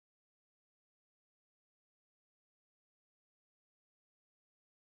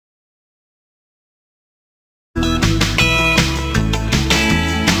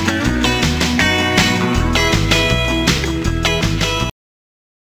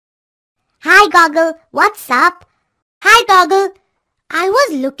Hi Goggle, what's up? Hi Goggle, I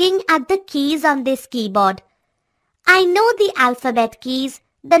was looking at the keys on this keyboard. I know the alphabet keys,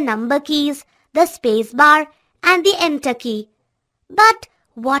 the number keys, the space bar and the enter key. But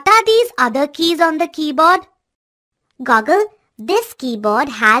what are these other keys on the keyboard? Goggle, this keyboard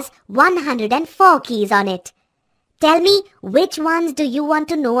has 104 keys on it. Tell me, which ones do you want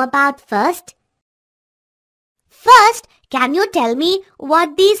to know about first? First, can you tell me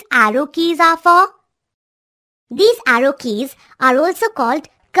what these arrow keys are for? These arrow keys are also called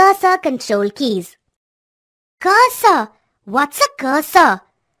cursor control keys. Cursor? What's a cursor?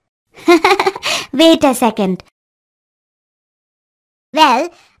 Wait a second. Well,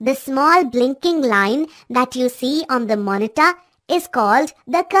 the small blinking line that you see on the monitor is called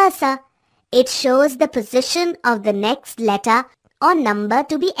the cursor. It shows the position of the next letter or number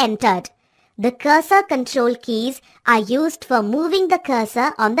to be entered. The cursor control keys are used for moving the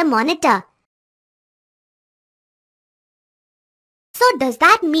cursor on the monitor. So does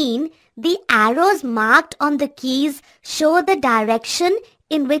that mean the arrows marked on the keys show the direction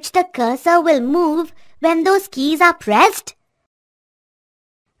in which the cursor will move when those keys are pressed?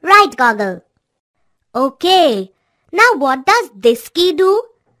 Right, Goggle. Okay, now what does this key do?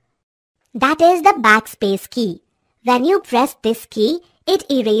 That is the backspace key. When you press this key, it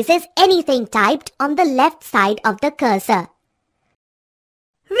erases anything typed on the left side of the cursor.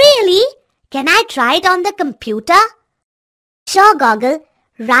 Really? Can I try it on the computer? Sure, Goggle.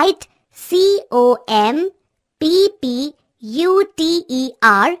 Write COMPUTER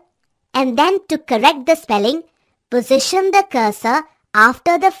and then to correct the spelling, position the cursor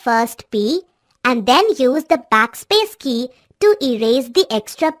after the first P and then use the backspace key to erase the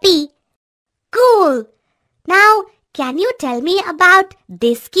extra P. Cool! Now, can you tell me about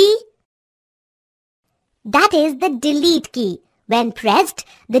this key? That is the delete key. When pressed,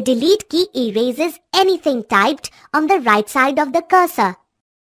 the delete key erases anything typed on the right side of the cursor.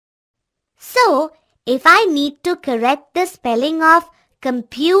 So, if I need to correct the spelling of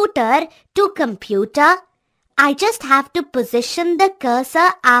computer to computer, I just have to position the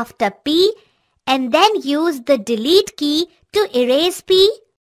cursor after P and then use the delete key to erase P.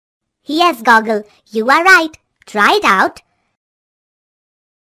 Yes, Goggle, you are right. Try it out.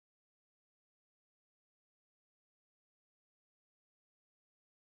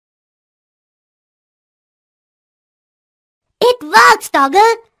 It works, Toggle.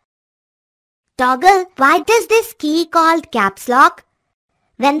 Toggle, why does this key called caps lock?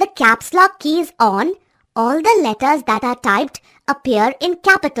 When the caps lock key is on, all the letters that are typed appear in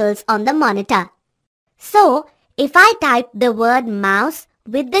capitals on the monitor. So, if I type the word mouse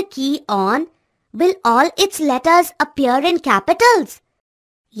with the key on, will all its letters appear in capitals?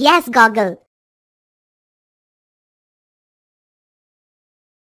 Yes, Goggle.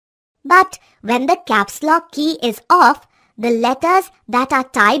 But when the caps lock key is off, the letters that are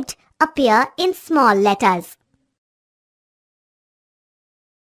typed appear in small letters.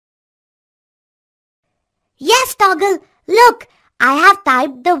 Yes, Toggle. Look, I have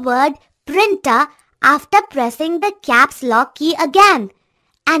typed the word printer after pressing the caps lock key again.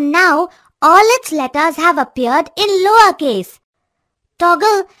 And now all its letters have appeared in lowercase.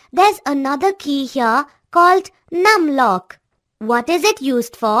 Toggle, there's another key here called num lock. What is it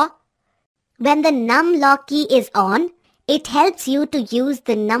used for? When the num lock key is on, it helps you to use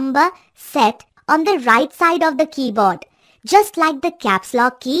the number set on the right side of the keyboard. Just like the caps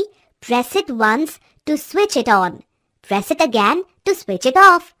lock key, press it once to switch it on. Press it again to switch it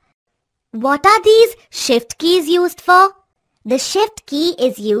off. What are these shift keys used for? The shift key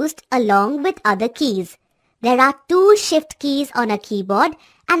is used along with other keys. There are 2 shift keys on a keyboard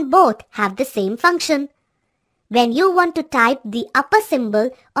and both have the same function. When you want to type the upper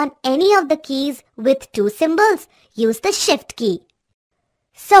symbol on any of the keys with 2 symbols, use the shift key.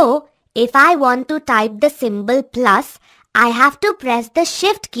 So, if I want to type the symbol plus, I have to press the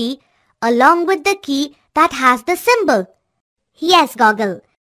shift key along with the key that has the symbol. Yes, Goggle.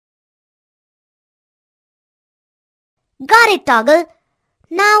 Got it, Toggle.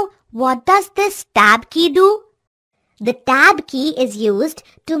 Now, what does this tab key do? The tab key is used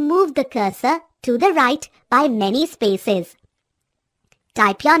to move the cursor to the right by many spaces.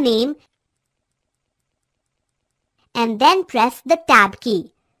 Type your name and then press the tab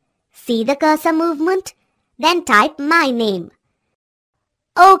key. See the cursor movement? Then type my name.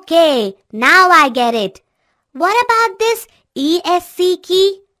 Okay, now I get it. What about this ESC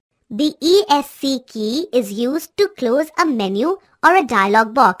key? The ESC key is used to close a menu or a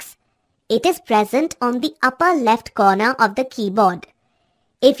dialog box. It is present on the upper left corner of the keyboard.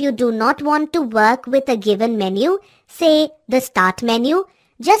 If you do not want to work with a given menu, say the Start menu,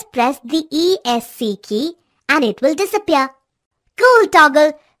 Just press the ESC key and it will disappear. Cool,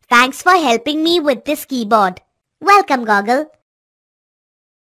 Toggle. Thanks for helping me with this keyboard. Welcome, Goggle.